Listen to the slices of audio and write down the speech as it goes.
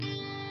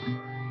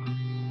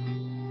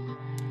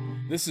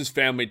This is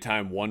Family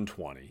Time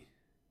 120,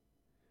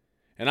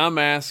 and I'm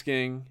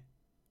asking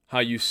how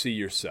you see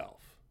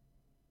yourself.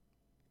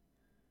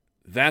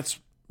 That's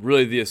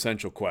really the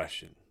essential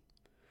question.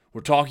 We're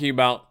talking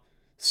about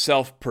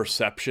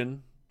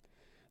self-perception.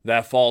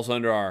 That falls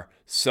under our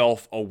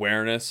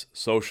self-awareness,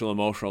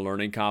 social-emotional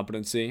learning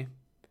competency.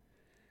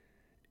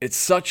 It's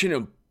such an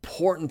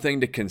important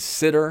thing to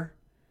consider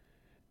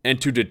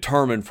and to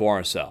determine for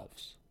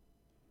ourselves,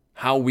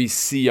 how we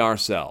see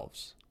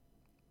ourselves.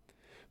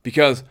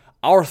 Because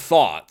our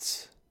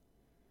thoughts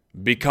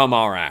become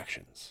our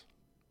actions.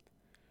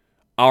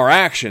 Our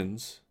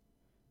actions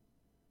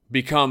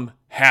become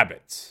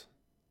habits.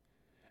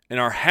 And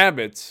our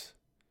habits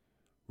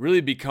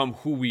really become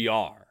who we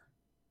are.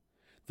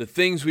 The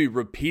things we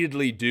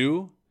repeatedly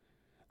do,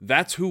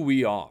 that's who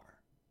we are.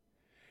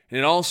 And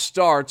it all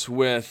starts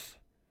with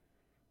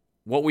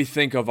what we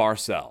think of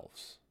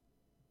ourselves.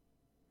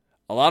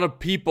 A lot of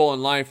people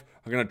in life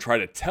are going to try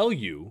to tell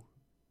you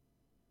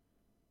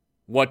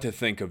what to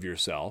think of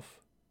yourself.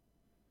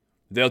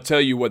 They'll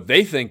tell you what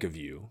they think of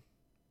you.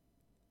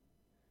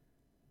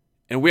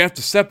 And we have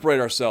to separate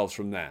ourselves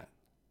from that.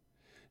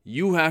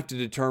 You have to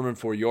determine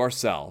for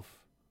yourself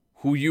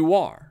who you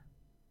are.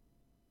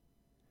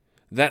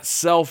 That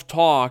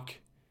self-talk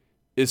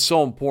is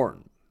so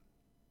important.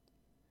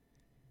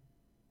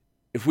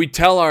 If we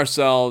tell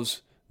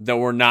ourselves that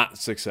we're not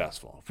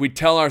successful, if we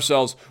tell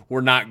ourselves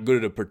we're not good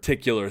at a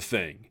particular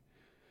thing,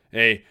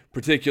 a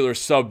particular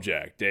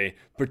subject, a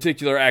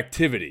particular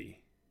activity,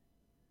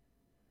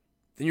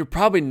 then you're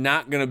probably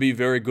not going to be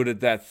very good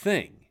at that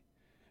thing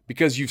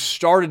because you've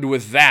started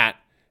with that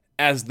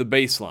as the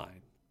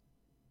baseline.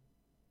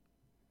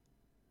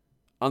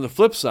 On the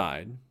flip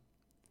side,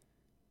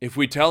 if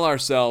we tell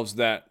ourselves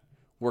that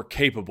we're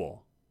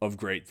capable of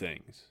great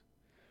things,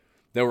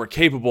 that we're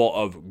capable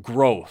of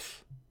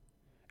growth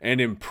and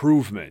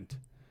improvement,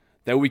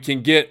 that we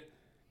can get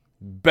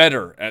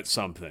better at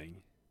something,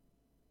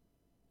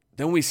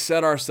 then we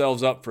set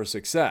ourselves up for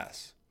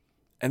success.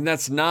 And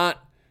that's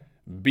not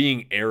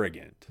being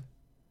arrogant.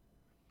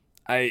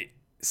 I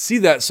see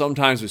that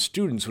sometimes with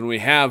students when we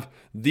have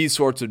these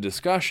sorts of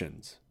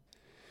discussions,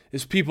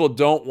 is people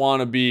don't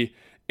want to be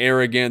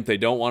arrogant, they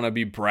don't want to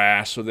be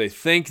brash, so they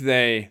think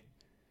they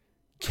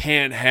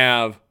can't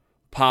have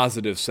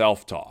positive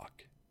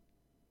self-talk.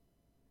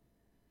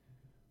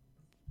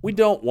 We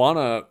don't want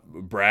to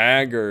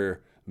brag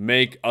or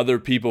make other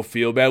people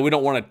feel bad. We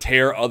don't want to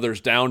tear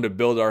others down to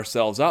build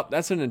ourselves up.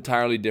 That's an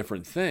entirely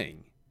different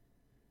thing.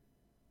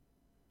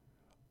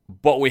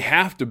 But we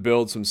have to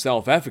build some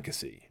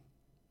self-efficacy.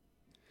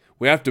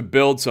 We have to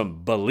build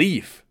some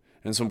belief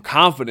and some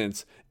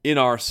confidence in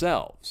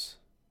ourselves.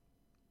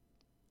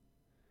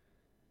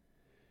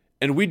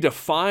 And we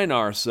define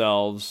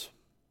ourselves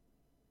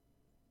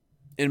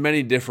in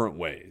many different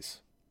ways.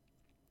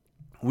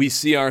 We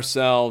see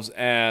ourselves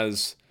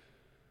as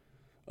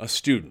a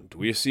student.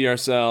 We see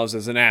ourselves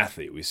as an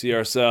athlete. We see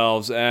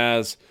ourselves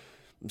as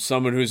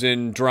someone who's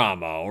in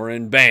drama or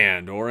in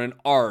band or in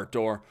art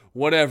or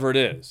whatever it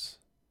is.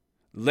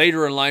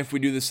 Later in life, we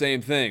do the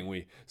same thing.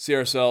 We see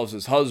ourselves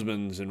as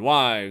husbands and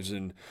wives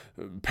and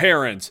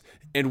parents,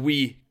 and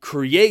we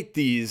create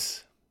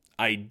these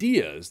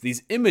ideas,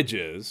 these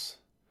images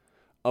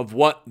of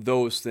what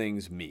those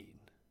things mean.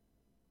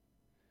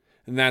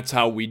 And that's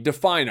how we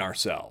define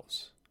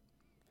ourselves.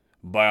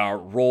 By our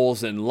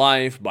roles in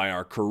life, by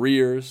our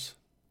careers.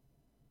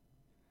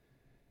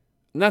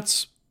 And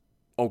that's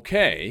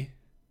okay.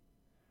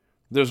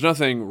 There's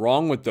nothing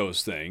wrong with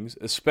those things,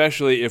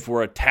 especially if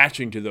we're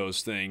attaching to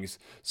those things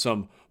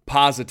some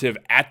positive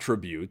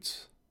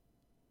attributes.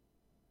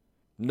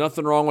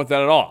 Nothing wrong with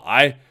that at all.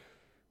 I,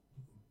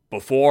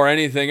 before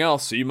anything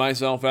else, see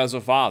myself as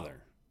a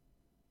father.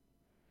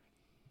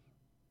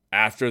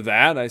 After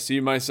that, I see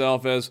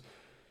myself as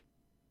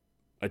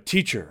a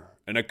teacher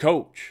and a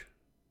coach.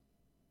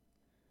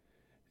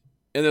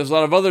 And there's a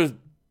lot of other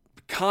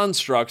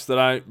constructs that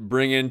I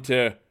bring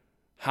into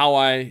how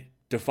I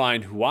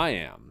define who I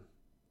am.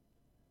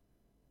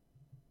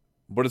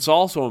 But it's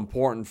also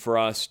important for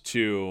us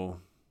to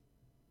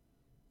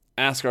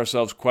ask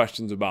ourselves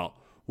questions about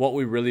what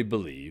we really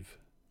believe,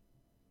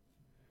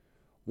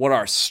 what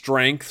our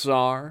strengths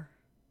are,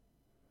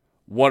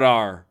 what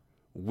our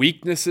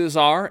weaknesses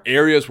are,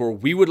 areas where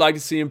we would like to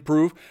see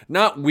improve,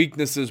 not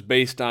weaknesses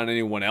based on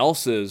anyone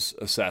else's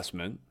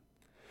assessment,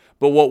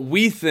 but what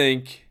we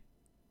think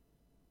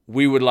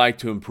we would like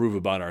to improve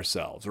about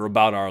ourselves or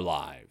about our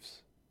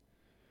lives.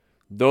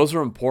 Those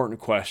are important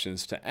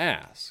questions to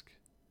ask.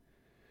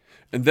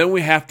 And then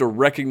we have to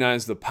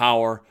recognize the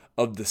power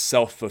of the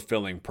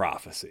self-fulfilling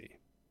prophecy.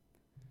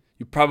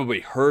 You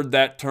probably heard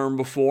that term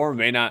before,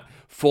 may not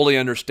fully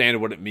understand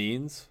what it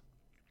means.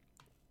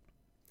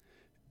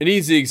 An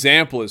easy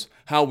example is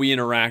how we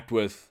interact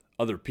with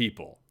other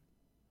people.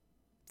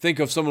 Think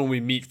of someone we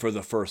meet for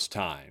the first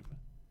time.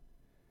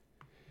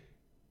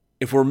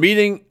 If we're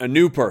meeting a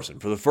new person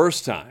for the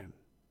first time,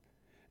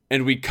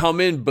 and we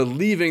come in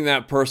believing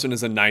that person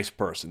is a nice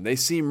person, they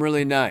seem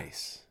really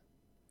nice,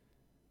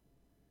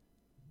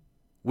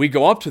 we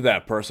go up to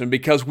that person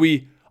because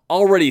we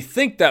already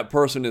think that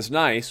person is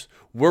nice,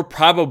 we're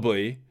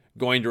probably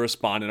going to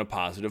respond in a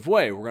positive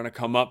way. We're going to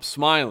come up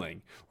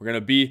smiling. We're going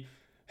to be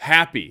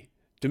happy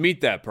to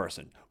meet that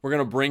person. We're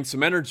going to bring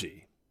some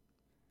energy.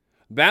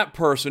 That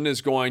person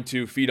is going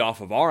to feed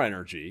off of our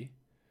energy,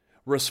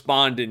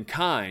 respond in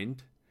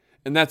kind,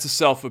 and that's a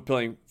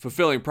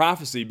self-fulfilling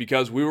prophecy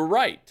because we were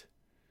right.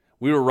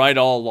 We were right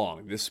all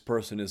along. This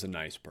person is a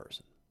nice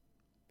person.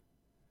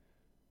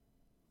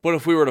 But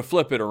if we were to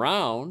flip it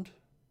around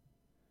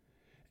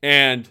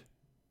and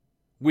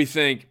we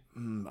think,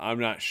 I'm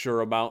not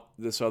sure about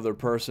this other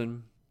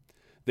person.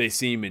 They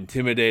seem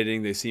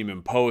intimidating. They seem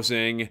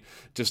imposing.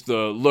 Just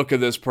the look of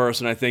this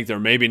person, I think they're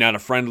maybe not a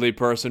friendly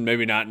person,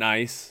 maybe not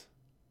nice.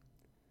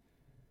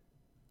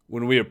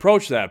 When we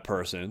approach that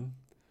person,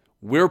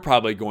 we're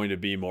probably going to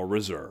be more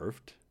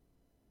reserved.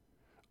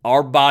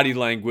 Our body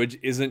language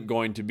isn't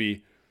going to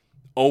be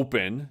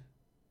open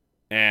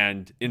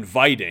and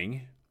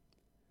inviting.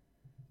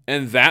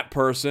 And that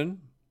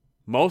person,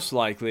 most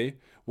likely,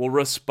 will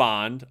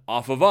respond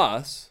off of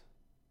us.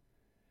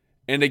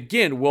 And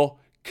again, we'll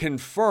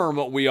confirm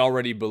what we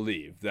already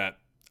believe, that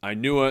I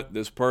knew it,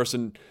 this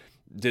person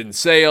didn't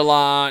say a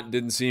lot,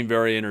 didn't seem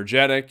very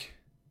energetic.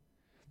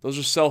 Those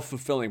are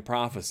self-fulfilling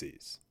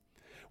prophecies.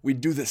 We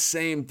do the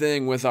same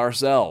thing with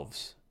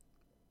ourselves.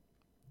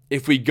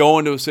 If we go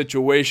into a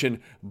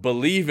situation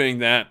believing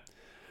that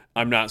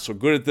I'm not so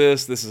good at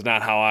this is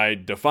not how I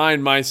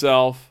define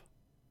myself,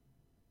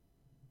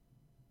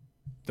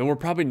 then we're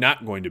probably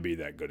not going to be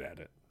that good at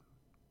it.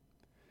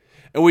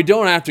 And we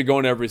don't have to go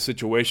into every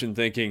situation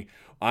thinking,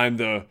 I'm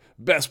the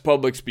best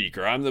public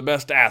speaker, I'm the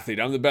best athlete,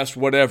 I'm the best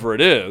whatever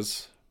it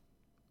is.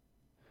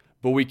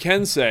 But we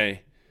can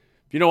say,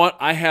 you know what,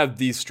 I have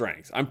these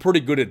strengths. I'm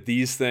pretty good at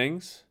these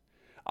things.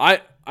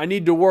 I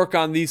need to work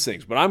on these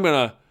things, but I'm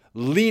going to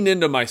lean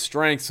into my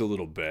strengths a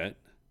little bit.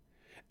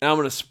 And I'm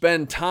going to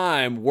spend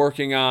time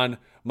working on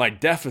my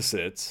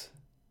deficits.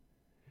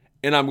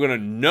 And I'm going to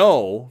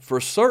know for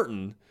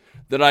certain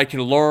that I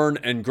can learn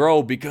and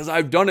grow because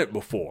I've done it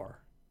before.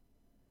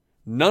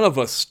 None of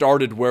us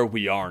started where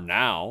we are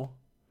now.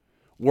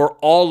 We're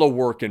all a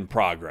work in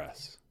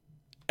progress.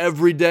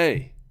 Every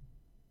day,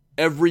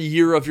 every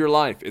year of your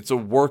life, it's a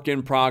work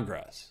in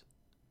progress.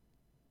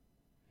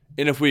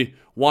 And if we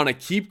want to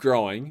keep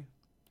growing,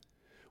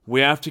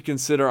 we have to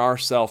consider our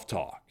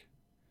self-talk.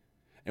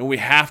 And we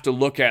have to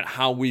look at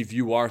how we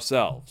view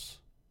ourselves.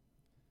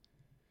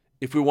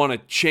 If we want to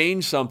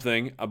change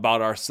something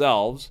about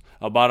ourselves,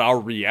 about our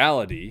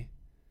reality,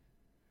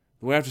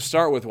 we have to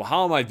start with, well,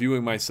 how am I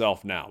viewing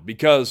myself now?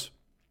 Because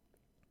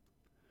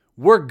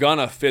we're going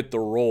to fit the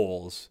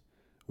roles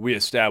we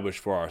establish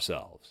for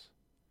ourselves.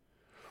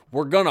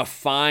 We're going to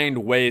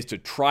find ways to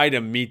try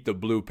to meet the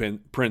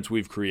blueprints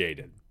we've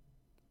created,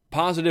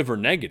 positive or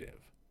negative.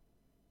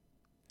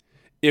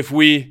 If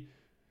we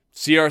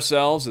see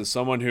ourselves as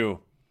someone who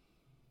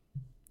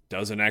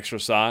doesn't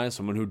exercise,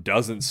 someone who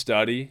doesn't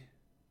study,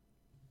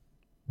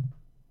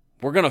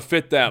 we're going to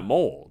fit that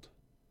mold.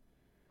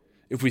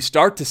 If we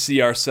start to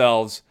see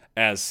ourselves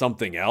as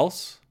something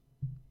else,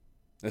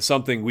 as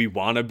something we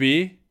want to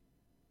be,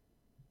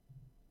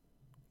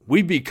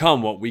 we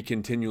become what we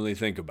continually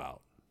think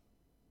about.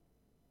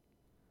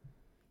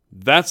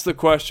 That's the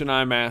question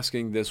I'm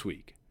asking this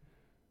week.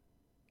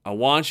 I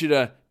want you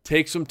to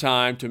take some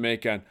time to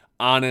make an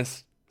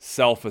honest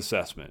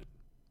self-assessment.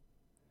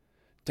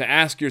 To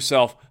ask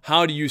yourself,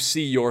 how do you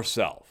see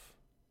yourself?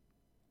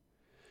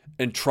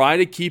 And try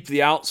to keep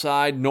the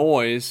outside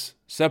noise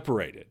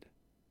separated.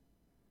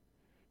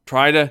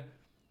 Try to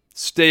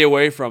stay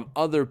away from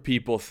other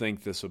people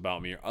think this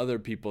about me or other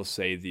people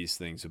say these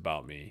things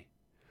about me.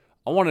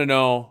 I want to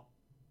know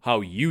how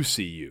you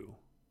see you.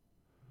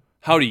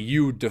 How do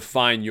you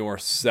define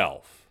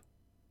yourself?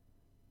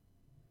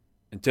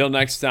 Until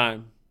next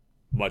time,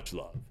 much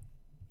love.